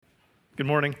Good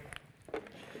morning.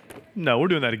 No, we're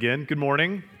doing that again. Good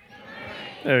morning.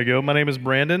 There we go. My name is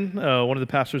Brandon, one of the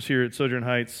pastors here at Sojourn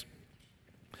Heights.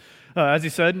 As he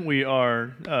said, we are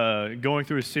going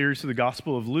through a series through the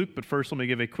Gospel of Luke, but first let me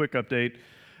give a quick update.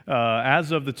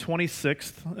 As of the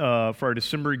 26th, for our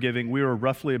December giving, we were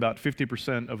roughly about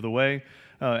 50% of the way.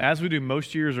 As we do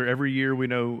most years or every year, we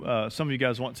know some of you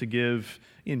guys want to give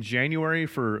in January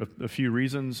for a few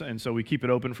reasons, and so we keep it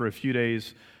open for a few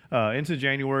days into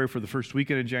January for the first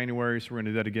weekend of January, so we're going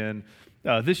to do that again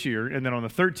this year. And then on the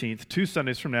 13th, 2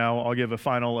 Sundays from now, I'll give a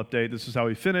final update. This is how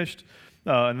we finished,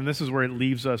 and then this is where it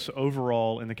leaves us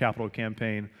overall in the capital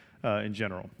campaign in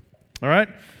general. All right,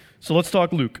 so let's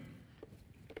talk Luke.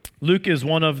 Luke is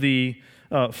one of the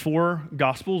 4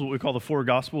 Gospels, what we call the 4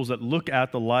 Gospels, that look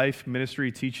at the life,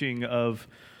 ministry, teaching of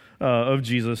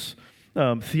Jesus.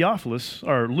 Theophilus,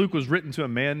 or Luke, was written to a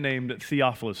man named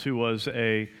Theophilus, who was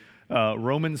a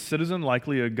Roman citizen,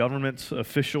 likely a government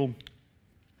official.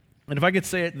 And if I could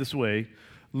say it this way,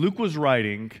 Luke was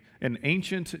writing an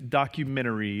ancient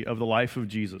documentary of the life of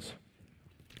Jesus.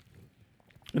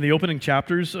 In the opening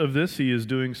chapters of this, he is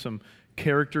doing some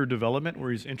character development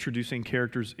where he's introducing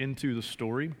characters into the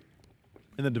story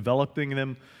and then developing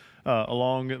them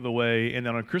along the way. And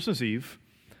then on Christmas Eve,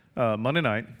 Monday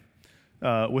night,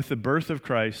 with the birth of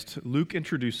Christ, Luke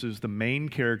introduces the main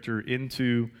character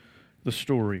into the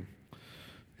story.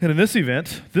 And in this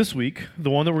event, this week, the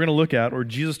one that we're going to look at, where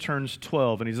Jesus turns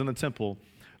 12 and he's in the temple,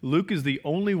 Luke is the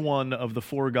only one of the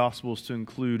 4 Gospels to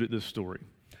include this story.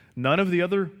 None of the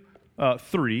other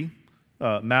 3,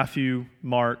 Matthew,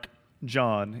 Mark,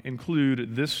 John,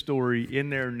 include this story in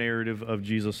their narrative of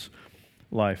Jesus'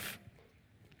 life.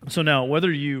 So now,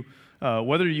 whether you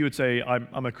would say,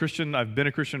 I'm a Christian, I've been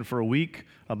a Christian for a week,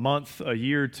 a month, a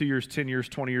year, 2 years, 10 years,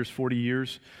 20 years, 40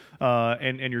 years,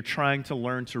 and you're trying to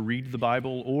learn to read the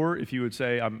Bible, or if you would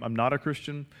say, I'm not a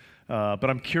Christian, but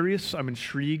I'm curious, I'm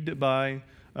intrigued by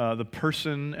the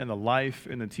person and the life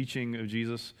and the teaching of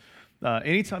Jesus.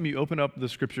 Anytime you open up the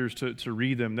Scriptures to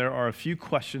read them, there are a few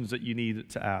questions that you need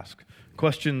to ask.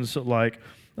 Questions like,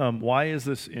 why is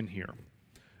this in here?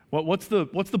 What's the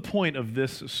point of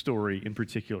this story in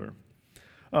particular?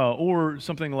 Or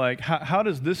something like, how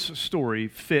does this story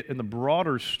fit in the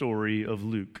broader story of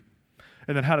Luke?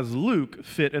 And then how does Luke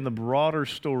fit in the broader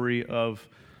story of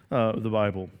the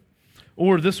Bible?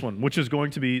 Or this one, which is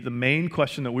going to be the main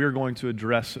question that we are going to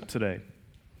address today.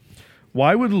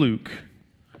 Why would Luke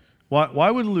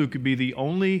be the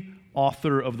only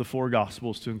author of the 4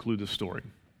 Gospels to include this story?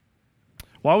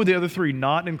 Why would the other 3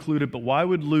 not include it, but why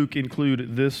would Luke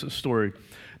include this story?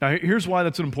 Now, here's why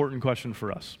that's an important question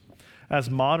for us. As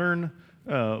modern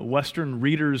Western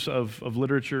readers of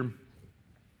literature,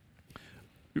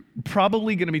 you're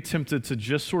probably going to be tempted to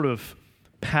just sort of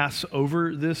pass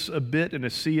over this a bit and to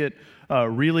see it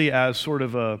really as sort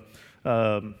of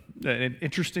an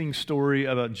interesting story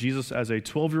about Jesus as a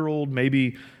 12-year-old,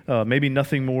 maybe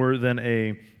nothing more than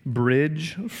a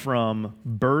bridge from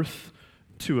birth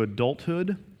to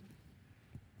adulthood.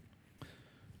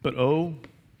 But oh,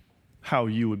 how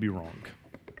you would be wrong.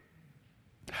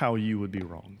 How you would be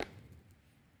wrong.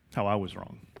 How I was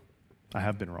wrong. I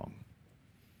have been wrong.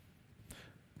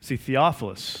 See,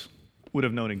 Theophilus would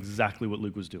have known exactly what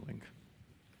Luke was doing.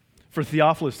 For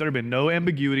Theophilus, there had been no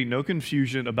ambiguity, no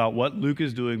confusion about what Luke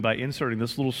is doing by inserting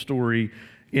this little story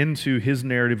into his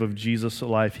narrative of Jesus'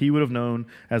 life. He would have known,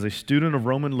 as a student of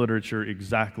Roman literature,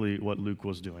 exactly what Luke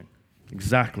was doing.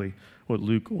 Exactly what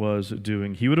Luke was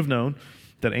doing. He would have known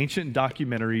that ancient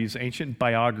documentaries, ancient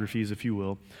biographies, if you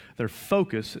will, their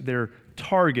focus, their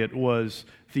target was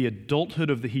the adulthood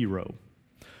of the hero.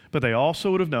 But they also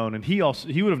would have known, and he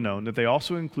would have known, that they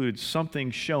also included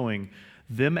something showing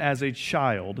them as a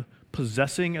child,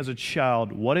 possessing as a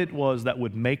child what it was that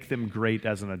would make them great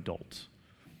as an adult.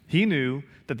 He knew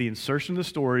that the insertion of the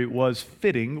story was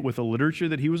fitting with the literature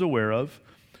that he was aware of,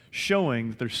 showing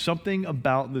that there's something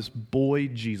about this boy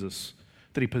Jesus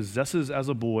that he possesses as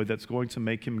a boy that's going to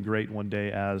make him great one day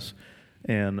as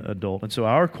an adult. And so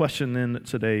our question then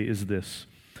today is this.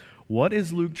 What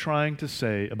is Luke trying to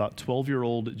say about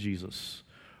 12-year-old Jesus?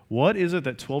 What is it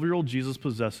that 12-year-old Jesus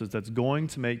possesses that's going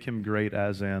to make him great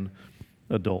as an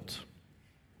adult?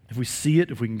 If we see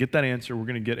it, if we can get that answer, we're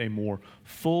going to get a more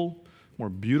full, more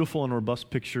beautiful and robust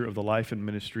picture of the life and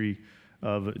ministry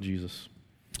of Jesus.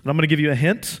 And I'm going to give you a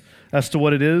hint as to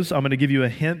what it is. I'm going to give you a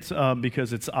hint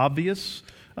because it's obvious,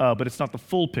 but it's not the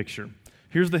full picture.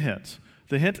 Here's the hint.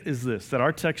 The hint is this, that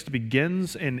our text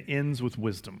begins and ends with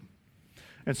wisdom.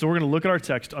 And so we're going to look at our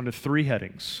text under 3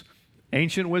 headings: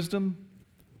 ancient wisdom,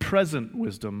 present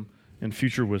wisdom, and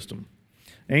future wisdom.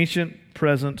 Ancient,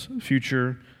 present,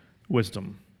 future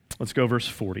wisdom. Let's go verse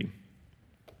 40.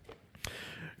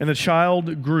 And the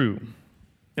child grew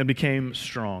and became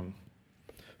strong,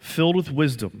 filled with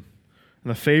wisdom, and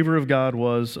the favor of God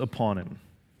was upon him.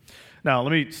 Now,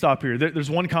 let me stop here. There's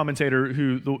one commentator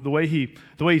who, the way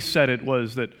he said it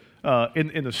was that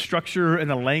in the structure and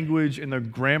the language and the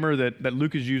grammar that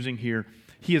Luke is using here,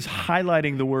 he is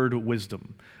highlighting the word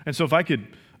wisdom. And so if I could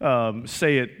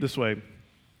say it this way,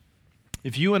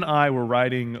 if you and I were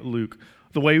writing Luke,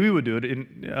 the way we would do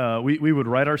it, we would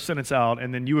write our sentence out,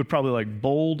 and then you would probably like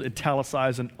bold,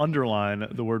 italicize, and underline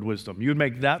the word wisdom. You would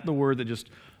make that the word that just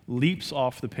leaps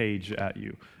off the page at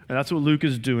you. And that's what Luke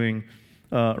is doing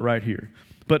right here.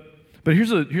 But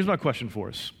here's my question for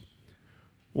us.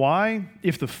 Why,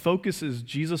 if the focus is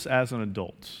Jesus as an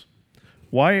adult,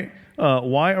 why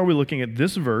are we looking at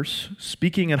this verse,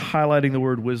 speaking and highlighting the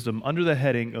word wisdom under the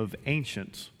heading of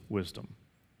ancient wisdom?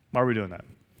 Why are we doing that?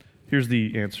 Here's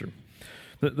the answer.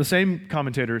 The same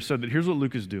commentator said that here's what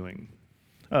Luke is doing.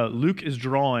 Luke is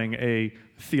drawing a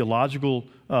theological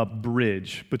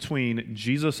bridge between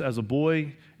Jesus as a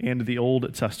boy and the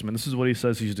Old Testament. This is what he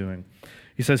says he's doing.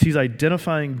 He says he's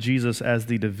identifying Jesus as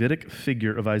the Davidic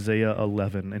figure of Isaiah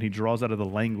 11, and he draws out of the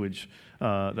language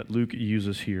that Luke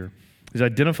uses here. He's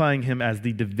identifying him as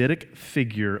the Davidic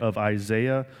figure of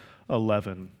Isaiah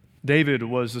 11. David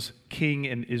was this king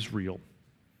in Israel,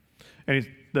 and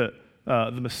the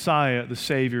Messiah, the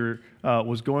Savior,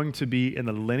 was going to be in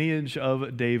the lineage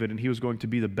of David, and he was going to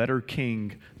be the better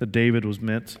king that David was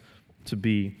meant to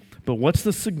be. But what's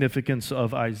the significance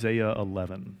of Isaiah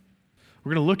 11?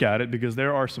 We're going to look at it because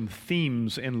there are some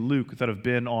themes in Luke that have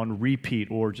been on repeat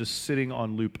or just sitting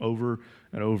on loop over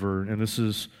and over, and we're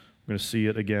going to see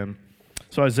it again.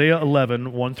 So Isaiah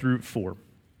 11, 1 through 4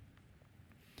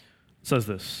 says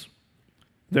this,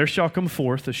 "There shall come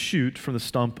forth a shoot from the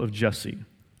stump of Jesse,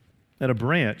 and a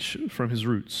branch from his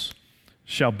roots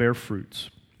shall bear fruit.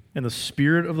 And the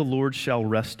Spirit of the Lord shall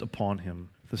rest upon him,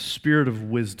 the Spirit of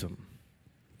wisdom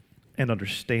and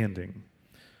understanding,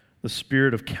 the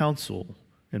Spirit of counsel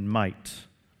and might,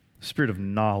 the Spirit of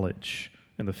knowledge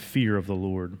and the fear of the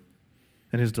Lord.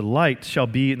 And his delight shall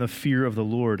be in the fear of the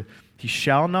Lord. He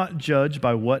shall not judge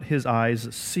by what his eyes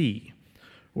see,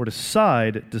 or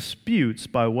decide disputes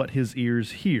by what his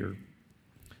ears hear.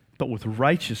 But with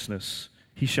righteousness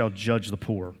he shall judge the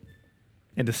poor,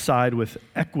 and decide with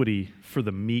equity for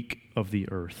the meek of the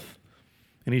earth.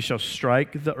 And he shall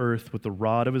strike the earth with the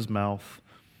rod of his mouth,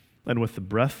 and with the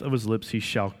breath of his lips he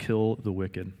shall kill the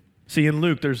wicked." See, in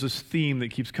Luke, there's this theme that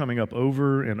keeps coming up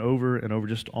over and over and over,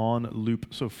 just on loop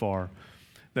so far,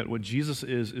 that what Jesus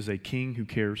is a king who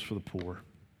cares for the poor.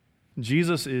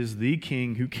 Jesus is the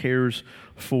king who cares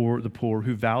for the poor,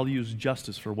 who values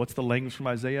justice for, what's the language from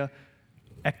Isaiah?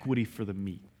 Equity for the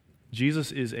meek.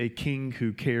 Jesus is a king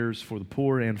who cares for the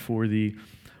poor and for the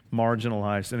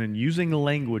marginalized. And in using the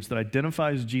language that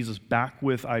identifies Jesus back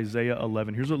with Isaiah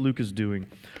 11, here's what Luke is doing.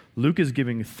 Luke is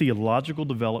giving theological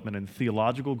development and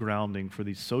theological grounding for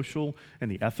the social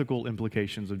and the ethical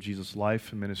implications of Jesus'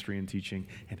 life, ministry, and teaching,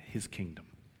 and his kingdom.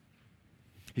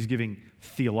 He's giving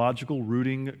theological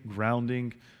rooting,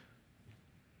 grounding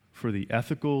for the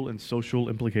ethical and social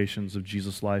implications of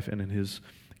Jesus' life and in his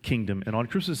kingdom. And on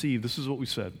Christmas Eve, this is what we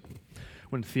said.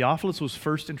 When Theophilus was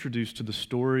first introduced to the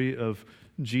story of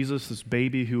Jesus, this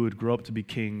baby who would grow up to be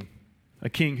king, a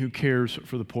king who cares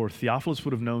for the poor, Theophilus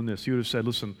would have known this. He would have said,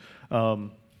 listen,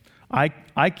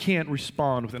 I can't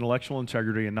respond with intellectual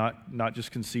integrity and not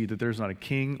just concede that there's not a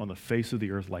king on the face of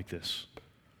the earth like this.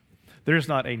 There's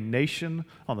not a nation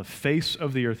on the face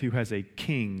of the earth who has a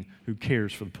king who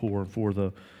cares for the poor and for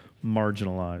the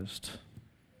marginalized.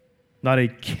 Not a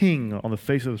king on the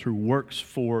face of the earth who works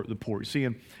for the poor. You see,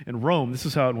 in Rome, this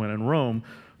is how it went. In Rome,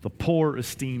 the poor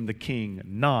esteem the king,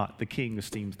 not the king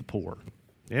esteems the poor.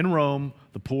 In Rome,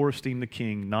 the poor esteem the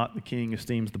king, not the king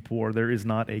esteems the poor. There is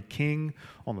not a king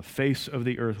on the face of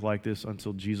the earth like this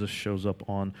until Jesus shows up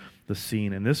on the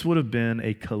scene. And this would have been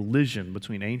a collision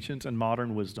between ancient and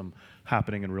modern wisdom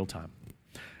happening in real time.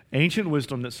 Ancient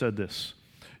wisdom that said this: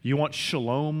 you want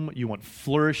shalom, you want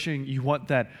flourishing, you want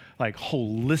that like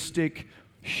holistic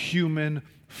human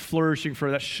flourishing,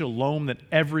 for that shalom that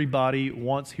everybody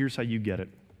wants. Here's how you get it.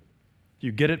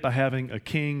 You get it by having a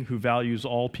king who values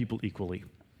all people equally.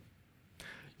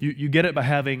 You get it by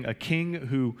having a king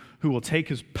who will take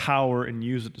his power and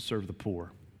use it to serve the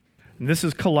poor. And this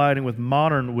is colliding with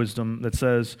modern wisdom that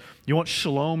says, you want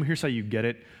shalom, here's how you get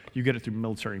it. You get it through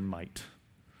military might.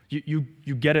 You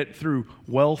get it through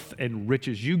wealth and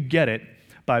riches. You get it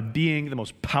by being the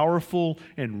most powerful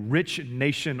and rich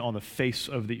nation on the face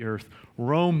of the earth.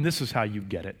 Rome, this is how you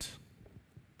get it.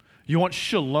 You want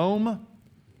shalom?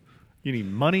 You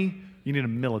need money, You need a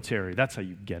military. That's how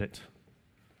you get it.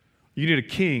 You need a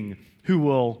king who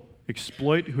will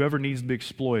exploit whoever needs to be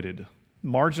exploited,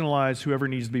 marginalize whoever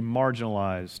needs to be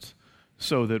marginalized,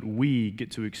 so that we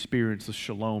get to experience the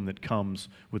shalom that comes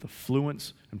with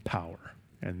affluence and power.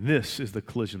 And this is the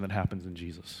collision that happens in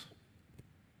Jesus.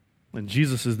 And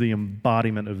Jesus is the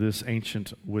embodiment of this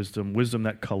ancient wisdom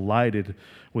that collided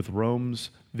with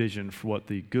Rome's vision for what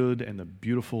the good and the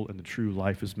beautiful and the true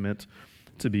life is meant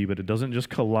to be. But it doesn't just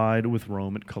collide with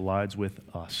Rome, it collides with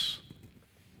us.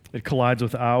 It collides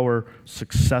with our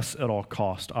success at all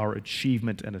cost, our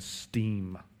achievement and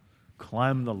esteem.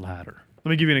 Climb the ladder. Let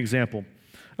me give you an example,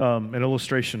 an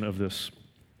illustration of this.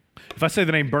 If I say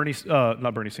the name Bernie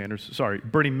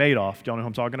Madoff, do y'all know who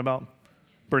I'm talking about?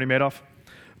 Bernie Madoff?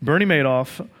 Bernie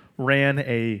Madoff ran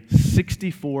a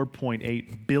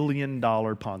 $64.8 billion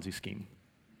Ponzi scheme.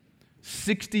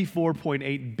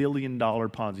 $64.8 billion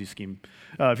Ponzi scheme.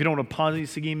 If you don't know what a Ponzi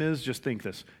scheme is, just think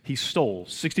this. He stole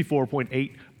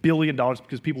 $64.8 billion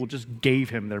because people just gave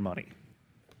him their money.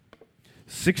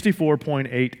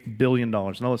 $64.8 billion. Now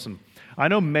listen, I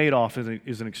know Madoff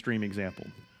is an extreme example.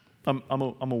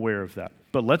 I'm aware of that.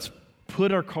 But let's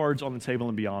put our cards on the table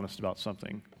and be honest about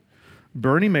something.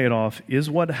 Bernie Madoff is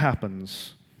what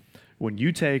happens when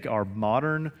you take our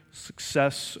modern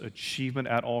success, achievement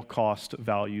at all cost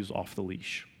values off the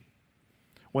leash.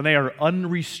 When they are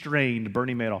unrestrained,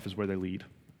 Bernie Madoff is where they lead.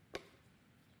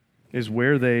 Is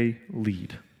where they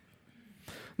lead.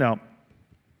 Now,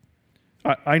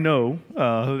 I know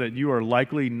that you are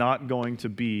likely not going to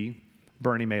be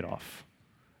Bernie Madoff.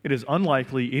 It is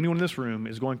unlikely anyone in this room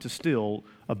is going to steal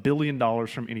 $1 billion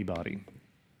from anybody.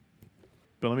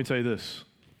 But let me tell you this.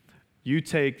 You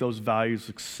take those values,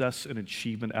 success and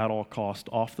achievement at all cost,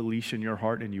 off the leash in your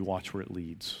heart, and you watch where it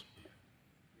leads.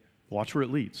 Watch where it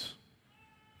leads.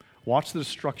 Watch the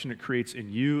destruction it creates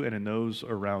in you and in those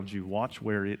around you. Watch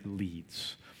where it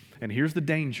leads. And here's the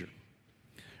danger.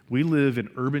 We live in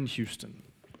urban Houston.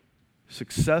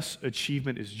 Success,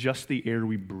 achievement is just the air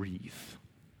we breathe.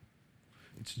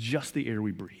 It's just the air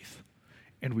we breathe.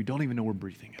 And we don't even know we're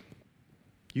breathing it.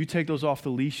 You take those off the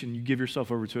leash and you give yourself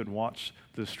over to it and watch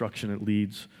the destruction it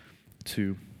leads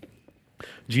to.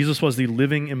 Jesus was the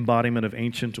living embodiment of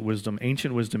ancient wisdom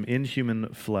in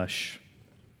human flesh.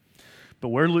 But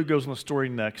where Luke goes in the story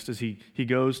next is he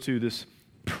goes to this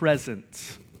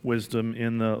present wisdom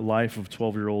in the life of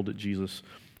 12-year-old Jesus.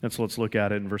 And so let's look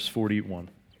at it in verse 41.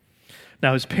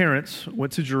 Now his parents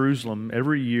went to Jerusalem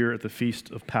every year at the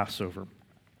feast of Passover.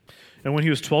 And when he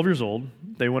was 12 years old,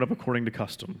 they went up according to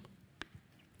custom.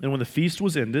 And when the feast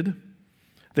was ended,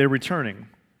 they were returning.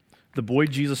 The boy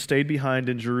Jesus stayed behind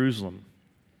in Jerusalem.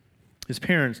 His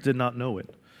parents did not know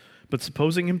it, but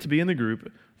supposing him to be in the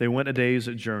group, they went a day's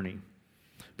journey.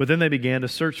 But then they began to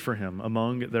search for him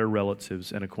among their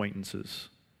relatives and acquaintances.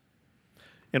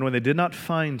 And when they did not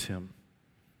find him,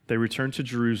 they returned to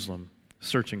Jerusalem,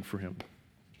 searching for him.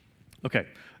 Okay,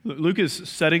 Luke is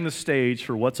setting the stage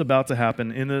for what's about to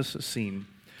happen in this scene.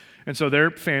 And so their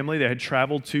family, they had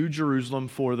traveled to Jerusalem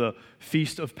for the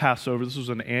Feast of Passover. This was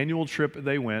an annual trip that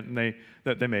they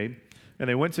made. And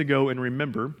they went to go and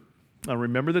remember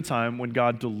the time when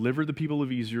God delivered the people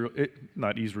of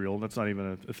Israel, that's not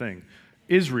even a thing,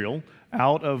 Israel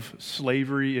out of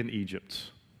slavery in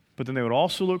Egypt. But then they would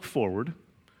also look forward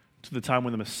to the time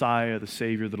when the Messiah, the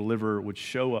Savior, the deliverer, would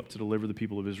show up to deliver the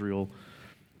people of Israel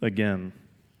again.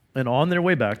 And on their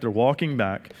way back, they're walking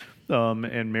back,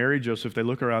 and Mary, Joseph, they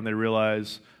look around, they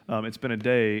realize it's been a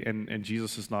day, and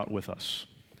Jesus is not with us.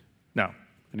 Now,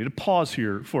 I need to pause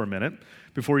here for a minute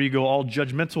before you go all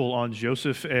judgmental on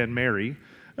Joseph and Mary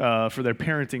for their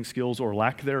parenting skills or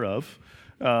lack thereof.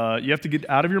 You have to get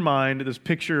out of your mind this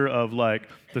picture of like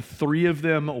the three of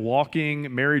them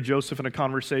walking, Mary, Joseph in a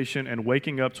conversation, and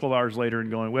waking up 12 hours later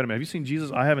and going, wait a minute, have you seen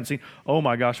Jesus? I haven't seen. Oh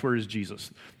my gosh, where is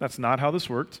Jesus? That's not how this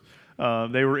worked.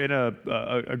 They were in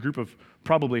a group of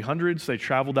probably hundreds. They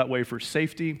traveled that way for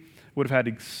safety. Would have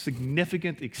had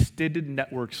significant extended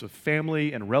networks of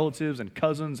family and relatives and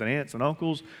cousins and aunts and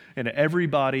uncles and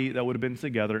everybody that would have been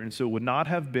together. And so it would not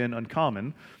have been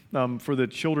uncommon for the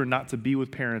children not to be with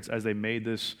parents as they made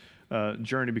this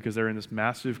journey, because they're in this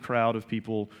massive crowd of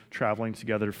people traveling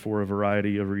together for a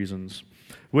variety of reasons.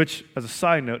 Which, as a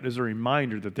side note, is a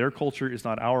reminder that their culture is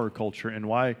not our culture, and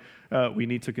why we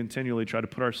need to continually try to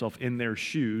put ourselves in their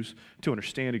shoes to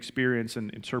understand, experience,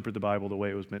 and interpret the Bible the way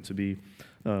it was meant to be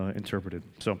interpreted.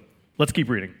 So let's keep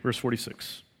reading. Verse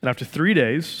 46. And after 3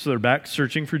 days, so they're back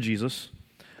searching for Jesus,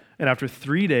 and after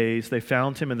 3 days they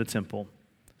found him in the temple,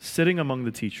 sitting among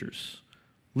the teachers,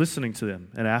 listening to them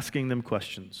and asking them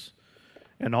questions.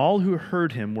 And all who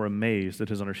heard him were amazed at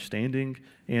his understanding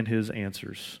and his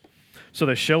answers. So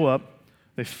they show up,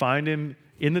 they find him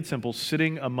in the temple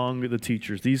sitting among the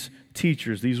teachers. These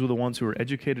teachers, these were the ones who were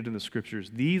educated in the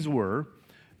scriptures. These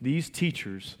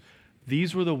teachers,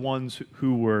 these were the ones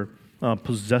who were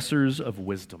possessors of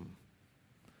wisdom.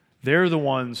 They're the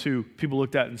ones who people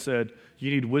looked at and said, you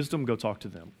need wisdom, go talk to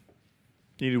them.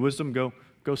 You need wisdom,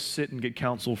 go sit and get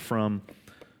counsel from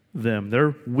them.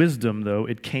 Their wisdom, though,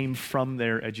 it came from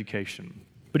their education.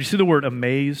 But you see the word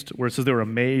amazed, where it says they were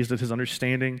amazed at his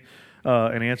understanding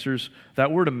and answers.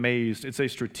 That word amazed, it's a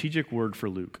strategic word for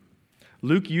Luke.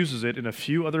 Luke uses it in a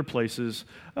few other places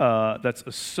that's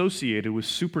associated with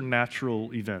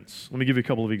supernatural events. Let me give you a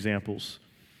couple of examples.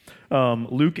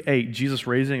 Luke 8, Jesus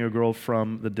raising a girl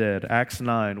from the dead. Acts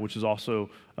 9, which is also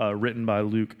written by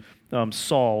Luke.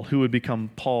 Saul, who would become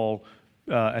Paul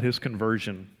at his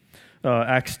conversion.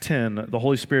 Acts 10, the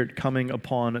Holy Spirit coming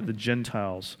upon the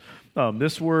Gentiles.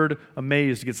 This word,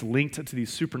 amazed, gets linked to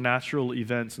these supernatural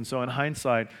events. And so in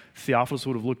hindsight, Theophilus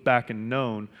would have looked back and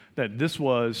known that this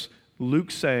was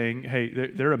Luke saying, hey,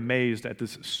 they're amazed at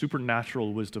this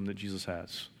supernatural wisdom that Jesus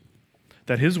has.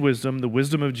 That his wisdom, the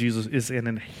wisdom of Jesus, is an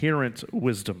inherent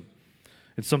wisdom.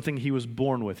 It's something he was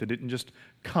born with. It didn't just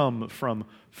come from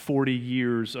 40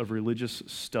 years of religious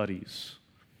studies.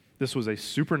 This was a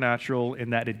supernatural in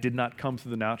that it did not come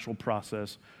through the natural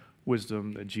process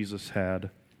wisdom that Jesus had,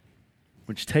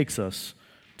 which takes us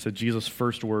to Jesus'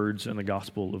 first words in the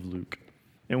Gospel of Luke.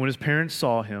 And when his parents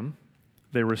saw him,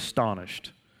 they were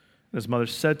astonished. And his mother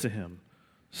said to him,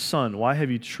 "Son, why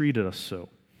have you treated us so?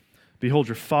 Behold,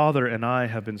 your father and I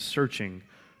have been searching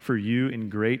for you in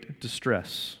great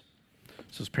distress."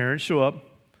 So his parents show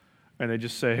up, and they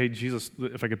just say, hey, Jesus,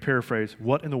 if I could paraphrase,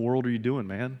 what in the world are you doing,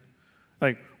 man?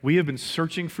 Like, we have been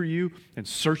searching for you and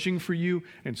searching for you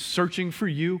and searching for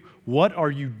you. What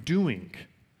are you doing?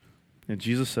 And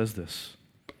Jesus says this.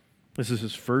 This is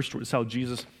his first word. It's how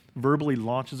Jesus verbally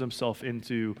launches himself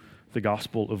into the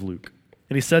Gospel of Luke.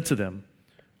 And he said to them,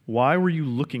 "Why were you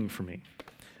looking for me?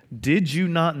 Did you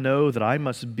not know that I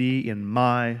must be in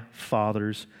my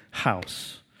Father's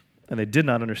house?" And they did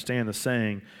not understand the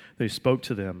saying that he spoke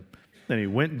to them. Then he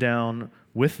went down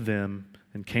with them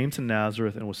and came to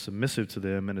Nazareth and was submissive to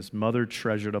them, and his mother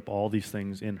treasured up all these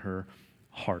things in her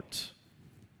heart.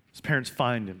 His parents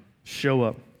find him, show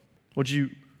up. What are you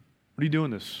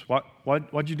doing this?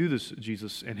 Why'd you do this,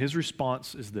 Jesus? And his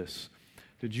response is this: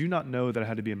 did you not know that I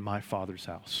had to be in my Father's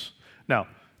house? Now,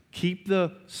 keep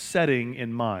the setting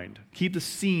in mind. Keep the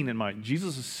scene in mind.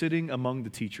 Jesus is sitting among the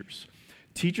teachers.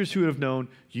 Teachers who have known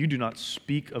you do not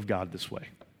speak of God this way.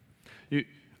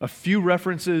 A few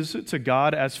references to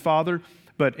God as Father,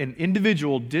 but an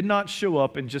individual did not show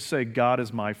up and just say, God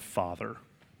is my Father.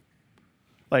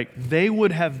 Like, they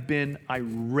would have been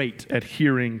irate at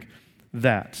hearing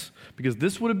that, because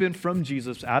this would have been from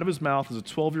Jesus, out of his mouth as a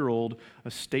 12-year-old,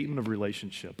 a statement of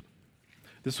relationship.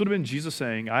 This would have been Jesus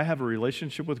saying, I have a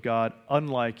relationship with God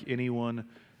unlike anyone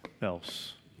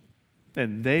else.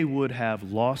 And they would have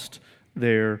lost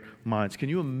their minds. Can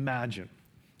you imagine?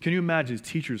 Can you imagine these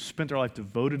teachers spent their life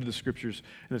devoted to the scriptures,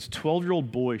 and this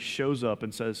 12-year-old boy shows up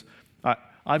and says,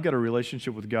 I've got a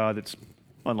relationship with God that's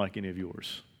unlike any of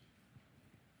yours.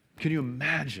 Can you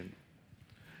imagine?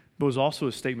 But it was also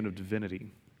a statement of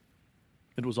divinity.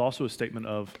 It was also a statement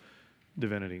of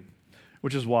divinity,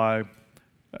 which is why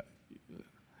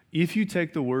if you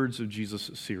take the words of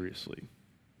Jesus seriously,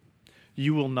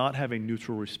 you will not have a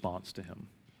neutral response to him.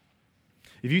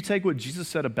 If you take what Jesus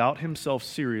said about himself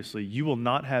seriously, you will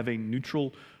not have a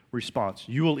neutral response.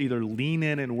 You will either lean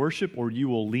in worship or you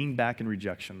will lean back in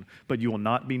rejection, but you will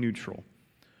not be neutral.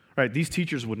 Right? These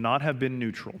teachers would not have been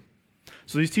neutral.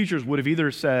 So these teachers would have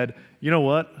either said, you know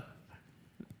what?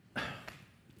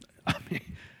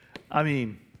 I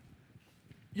mean,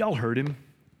 y'all heard him.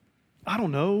 I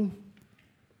don't know.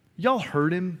 Y'all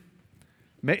heard him.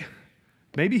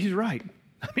 Maybe he's right.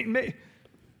 Maybe.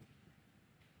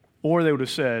 Or they would have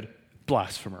said,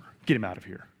 blasphemer, get him out of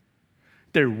here.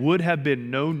 There would have been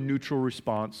no neutral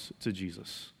response to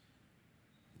Jesus.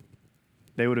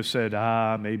 They would have said,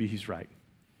 maybe he's right.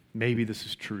 Maybe this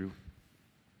is true.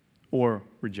 Or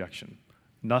rejection.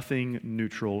 Nothing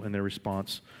neutral in their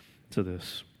response to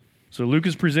this. So Luke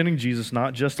is presenting Jesus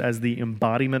not just as the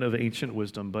embodiment of ancient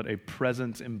wisdom, but a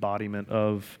present embodiment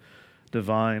of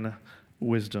divine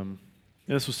wisdom.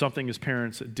 And this was something his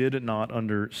parents did not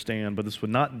understand, but this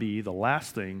would not be the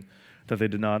last thing that they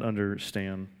did not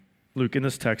understand. Luke, in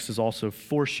this text, is also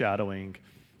foreshadowing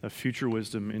a future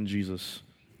wisdom in Jesus.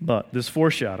 But this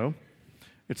foreshadow,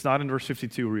 it's not in verse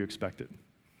 52 where you expect it.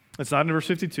 It's not in verse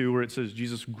 52 where it says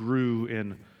Jesus grew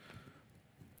in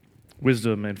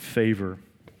wisdom and favor.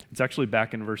 It's actually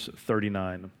back in verse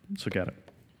 39. Let's look at it.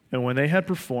 And when they had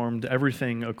performed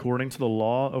everything according to the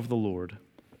law of the Lord,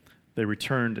 they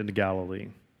returned into Galilee,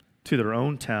 to their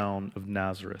own town of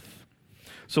Nazareth.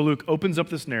 So Luke opens up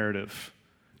this narrative.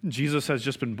 Jesus has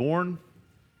just been born.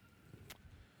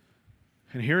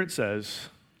 And here it says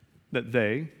that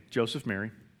they, Joseph,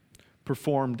 Mary,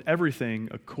 performed everything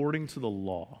according to the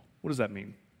law. What does that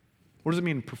mean? What does it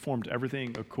mean, performed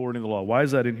everything according to the law? Why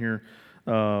is that in here?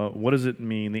 What does it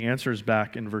mean? The answer is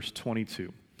back in verse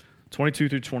 22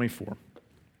 through 24.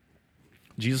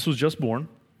 Jesus was just born,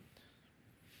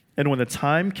 and when the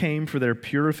time came for their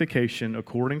purification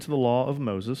according to the law of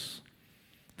Moses,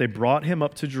 they brought him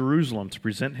up to Jerusalem to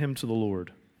present him to the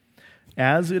Lord.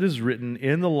 As it is written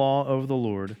in the law of the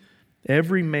Lord,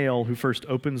 every male who first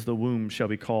opens the womb shall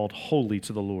be called holy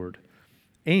to the Lord,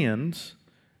 and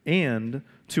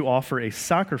to offer a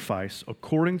sacrifice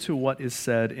according to what is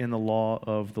said in the law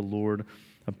of the Lord,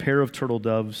 a pair of turtle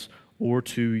doves or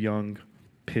 2 young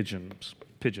pigeons.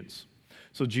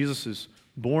 So Jesus is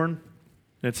born,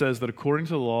 and it says that according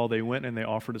to the law, they went and they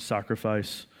offered a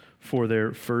sacrifice for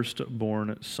their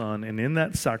firstborn son. And in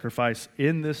that sacrifice,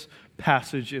 in this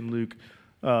passage in Luke,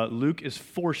 Luke is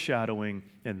foreshadowing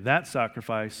in that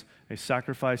sacrifice, a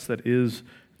sacrifice that is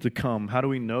to come. How do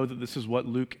we know that this is what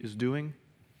Luke is doing?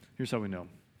 Here's how we know.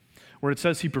 Where it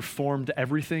says he performed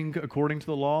everything according to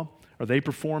the law, or they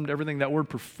performed everything, that word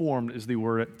performed is the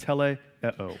word teleo.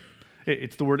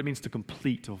 It's the word it means to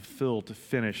complete, to fulfill, to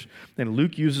finish. And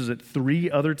Luke uses it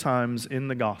 3 other times in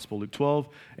the gospel. Luke 12,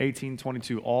 18,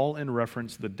 22, all in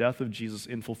reference to the death of Jesus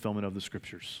in fulfillment of the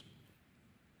scriptures.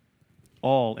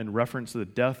 All in reference to the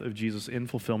death of Jesus in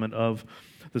fulfillment of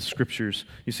the scriptures.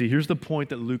 You see, here's the point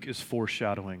that Luke is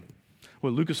foreshadowing.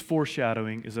 What Luke is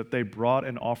foreshadowing is that they brought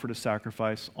and offered a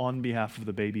sacrifice on behalf of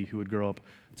the baby who would grow up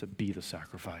to be the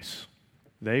sacrifice.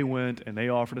 They went and they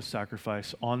offered a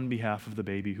sacrifice on behalf of the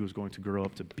baby who was going to grow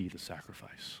up to be the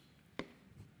sacrifice,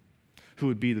 who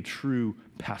would be the true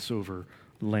Passover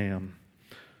lamb,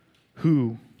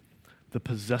 who, the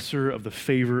possessor of the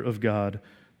favor of God,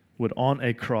 would on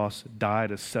a cross die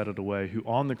to set it away, who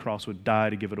on the cross would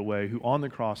die to give it away, who on the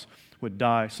cross would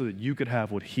die so that you could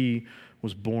have what he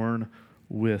was born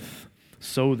with,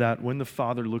 so that when the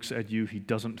Father looks at you, he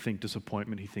doesn't think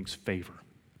disappointment, he thinks favor.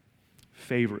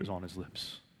 Favor is on his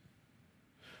lips.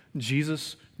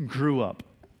 Jesus grew up,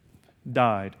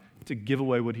 died to give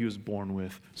away what he was born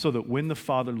with, so that when the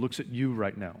Father looks at you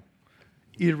right now,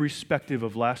 irrespective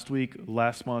of last week,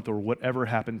 last month, or whatever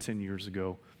happened 10 years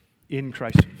ago, in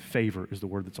Christ, favor is the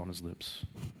word that's on his lips.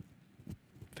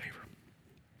 Favor.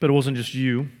 But it wasn't just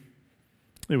you.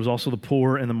 It was also the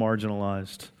poor and the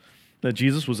marginalized. That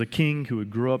Jesus was a king who would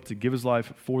grow up to give his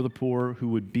life for the poor, who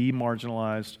would be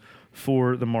marginalized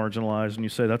for the marginalized. And you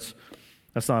say, that's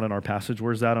not in our passage.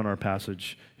 Where's that in our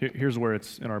passage? Here's where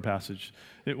it's in our passage.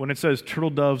 When it says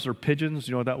turtle doves or pigeons,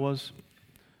 you know what that was?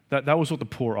 That was what the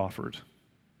poor offered.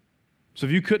 So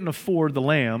if you couldn't afford the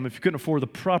lamb, if you couldn't afford the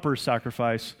proper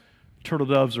sacrifice, turtle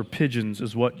doves or pigeons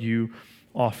is what you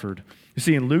offered. You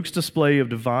see, in Luke's display of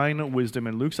divine wisdom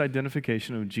and Luke's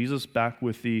identification of Jesus back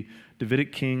with the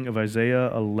Davidic king of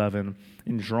Isaiah 11,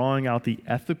 in drawing out the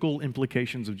ethical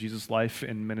implications of Jesus' life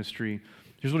and ministry,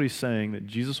 here's what he's saying, that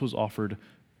Jesus was offered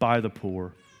by the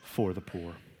poor, for the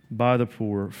poor. By the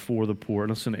poor, for the poor.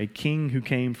 Listen, a king who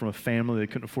came from a family that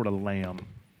couldn't afford a lamb.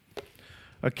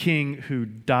 A king who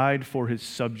died for his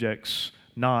subjects,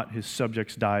 not his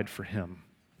subjects died for him.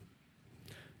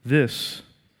 This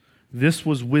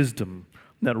was wisdom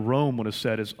that Rome would have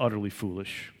said is utterly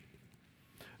foolish.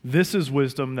 This is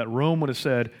wisdom that Rome would have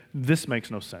said, this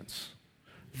makes no sense.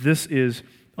 This is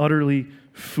utterly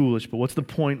foolish. But what's the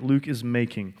point Luke is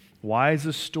making? Why is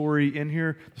this story in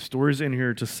here? The story is in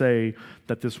here to say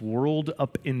that this world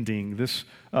upending, this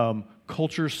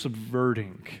culture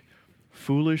subverting,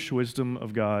 foolish wisdom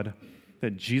of God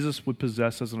that Jesus would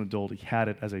possess as an adult, he had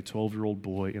it as a 12-year-old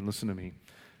boy. And listen to me,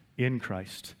 in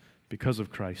Christ, because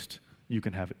of Christ, you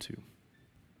can have it too.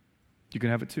 You can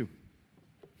have it too.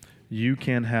 You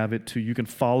can have it too. You can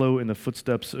follow in the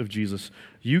footsteps of Jesus.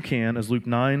 You can, as Luke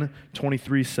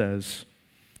 9:23 says,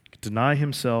 deny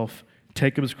himself,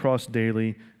 take up his cross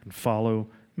daily, and follow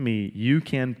me. You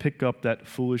can pick up that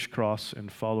foolish cross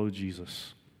and follow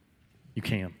Jesus. You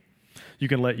can. You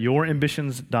can let your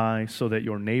ambitions die so that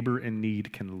your neighbor in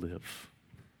need can live.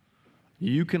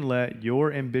 You can let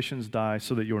your ambitions die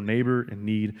so that your neighbor in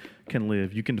need can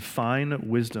live. You can define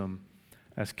wisdom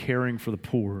as caring for the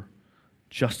poor,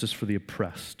 justice for the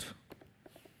oppressed.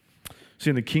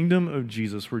 See, in the kingdom of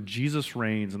Jesus, where Jesus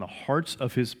reigns in the hearts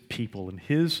of his people, in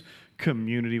his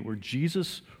community, where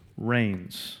Jesus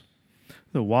reigns,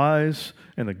 The wise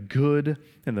and the good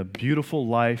and the beautiful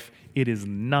life, it is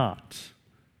not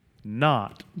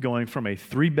going from a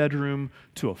 3-bedroom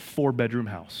to a 4-bedroom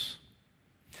house.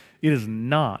 It is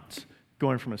not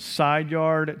going from a side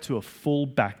yard to a full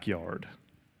backyard.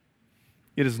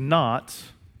 It is not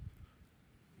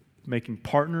making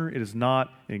partner. It is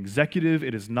not an executive.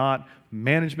 It is not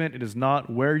management. It is not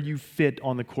where you fit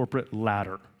on the corporate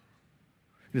ladder.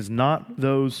 It is not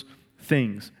those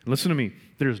things. And listen to me.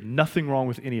 There's nothing wrong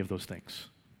with any of those things.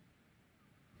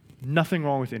 Nothing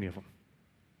wrong with any of them.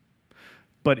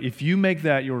 But if you make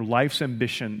that your life's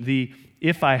ambition,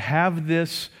 if I have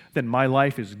this, then my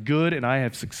life is good and I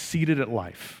have succeeded at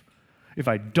life. If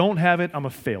I don't have it, I'm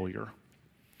a failure.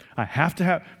 I have to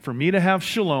have, for me to have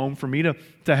shalom, for me to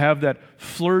have that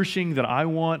flourishing that I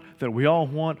want, that we all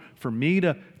want, for me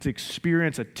to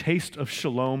experience a taste of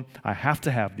shalom, I have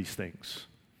to have these things.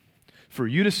 For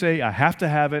you to say, I have to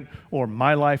have it, or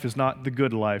my life is not the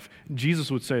good life,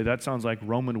 Jesus would say that sounds like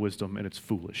Roman wisdom and it's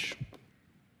foolish.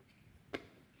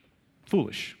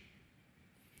 Foolish.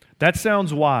 That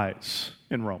sounds wise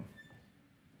in Rome.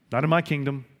 Not in my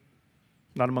kingdom,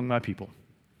 not among my people.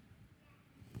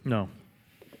 No.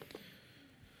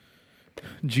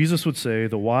 Jesus would say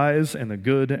the wise and the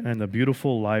good and the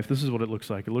beautiful life, this is what it looks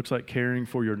like. It looks like caring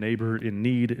for your neighbor in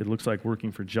need. It looks like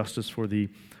working for justice for the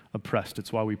oppressed.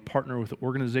 It's why we partner with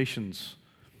organizations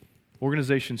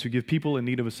who give people in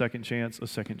need of a second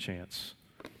chance.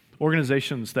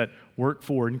 Organizations that work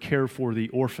for and care for the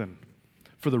orphan,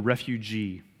 for the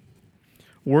refugee.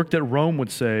 Work that Rome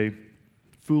would say,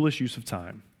 foolish use of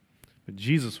time. But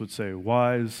Jesus would say,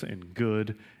 wise and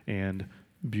good and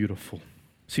beautiful.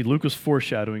 See, Luke was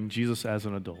foreshadowing Jesus as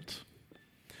an adult.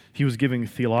 He was giving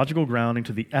theological grounding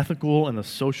to the ethical and the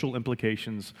social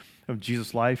implications of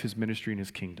Jesus' life, his ministry, and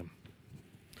his kingdom.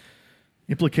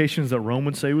 Implications that Rome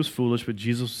would say was foolish, but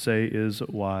Jesus would say is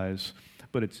wise.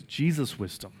 But it's Jesus'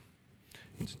 wisdom.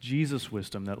 It's Jesus'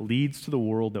 wisdom that leads to the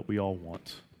world that we all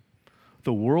want.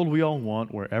 The world we all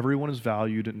want where everyone is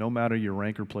valued no matter your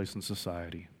rank or place in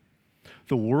society.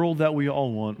 The world that we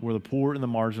all want where the poor and the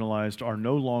marginalized are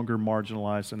no longer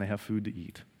marginalized and they have food to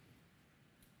eat.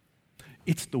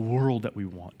 It's the world that we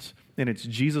want. And it's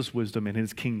Jesus' wisdom and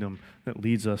his kingdom that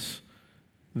leads us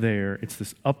there. It's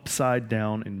this upside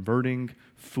down, inverting,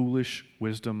 foolish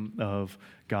wisdom of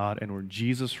God. And where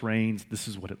Jesus reigns, this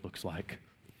is what it looks like.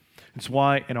 It's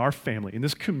why in our family, in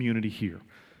this community here,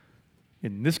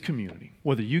 in this community,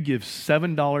 whether you give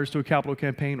 $7 to a capital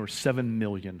campaign or $7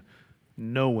 million,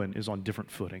 no one is on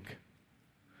different footing.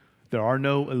 There are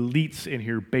no elites in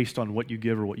here based on what you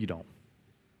give or what you don't.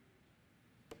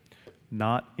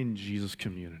 Not in Jesus'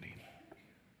 community.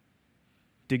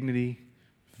 Dignity,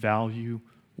 value,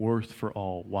 worth for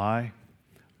all. Why?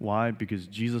 Why? Because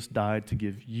Jesus died to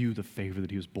give you the favor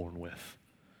that he was born with.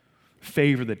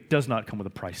 Favor that does not come with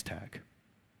a price tag.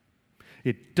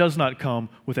 It does not come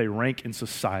with a rank in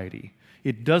society.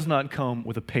 It does not come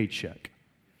with a paycheck.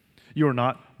 You are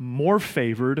not more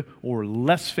favored or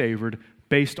less favored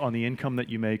based on the income that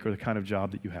you make or the kind of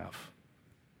job that you have.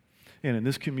 And in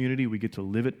this community, we get to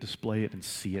live it, display it, and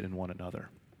see it in one another.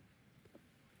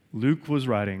 Luke was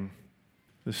writing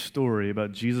this story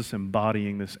about Jesus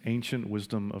embodying this ancient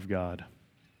wisdom of God.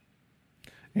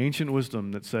 Ancient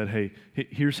wisdom that said, hey,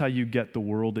 here's how you get the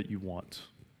world that you want.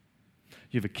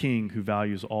 You have a king who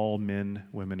values all men,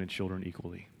 women, and children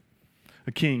equally.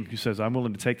 A king who says, I'm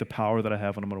willing to take the power that I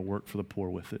have and I'm going to work for the poor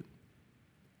with it.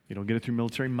 You don't get it through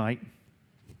military might.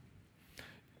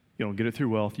 You don't get it through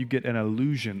wealth. You get an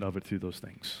illusion of it through those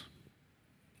things.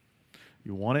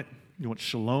 You want it. You want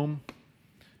shalom.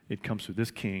 It comes through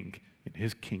this king in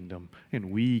his kingdom,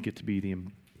 and we get to be the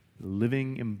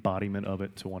living embodiment of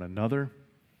it to one another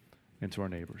and to our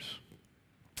neighbors.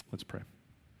 Let's pray.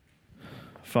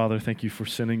 Father, thank you for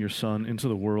sending your Son into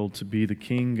the world to be the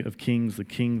King of kings, the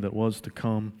King that was to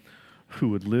come, who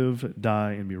would live,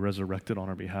 die, and be resurrected on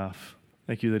our behalf.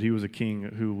 Thank you that he was a king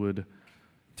who would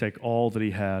take all that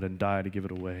he had and die to give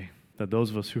it away, that those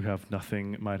of us who have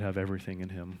nothing might have everything in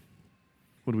him.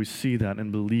 Would we see that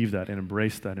and believe that and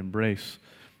embrace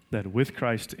that with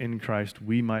Christ, in Christ,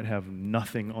 we might have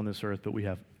nothing on this earth, but we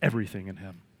have everything in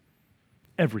him.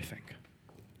 Everything.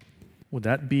 Would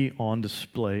that be on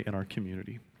display in our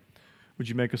community? Would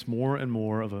you make us more and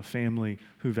more of a family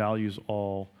who values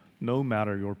all, no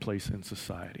matter your place in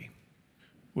society?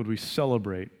 Would we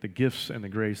celebrate the gifts and the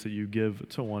grace that you give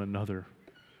to one another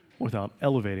without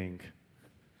elevating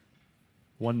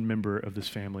one member of this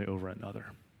family over another?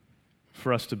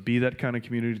 For us to be that kind of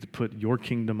community, to put your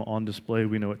kingdom on display,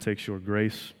 we know it takes your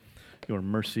grace, your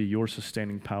mercy, your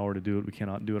sustaining power to do it. We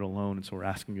cannot do it alone, and so we're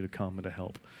asking you to come and to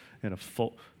help and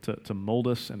to mold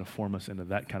us and to form us into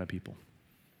that kind of people.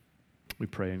 We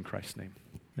pray in Christ's name.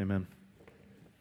 Amen.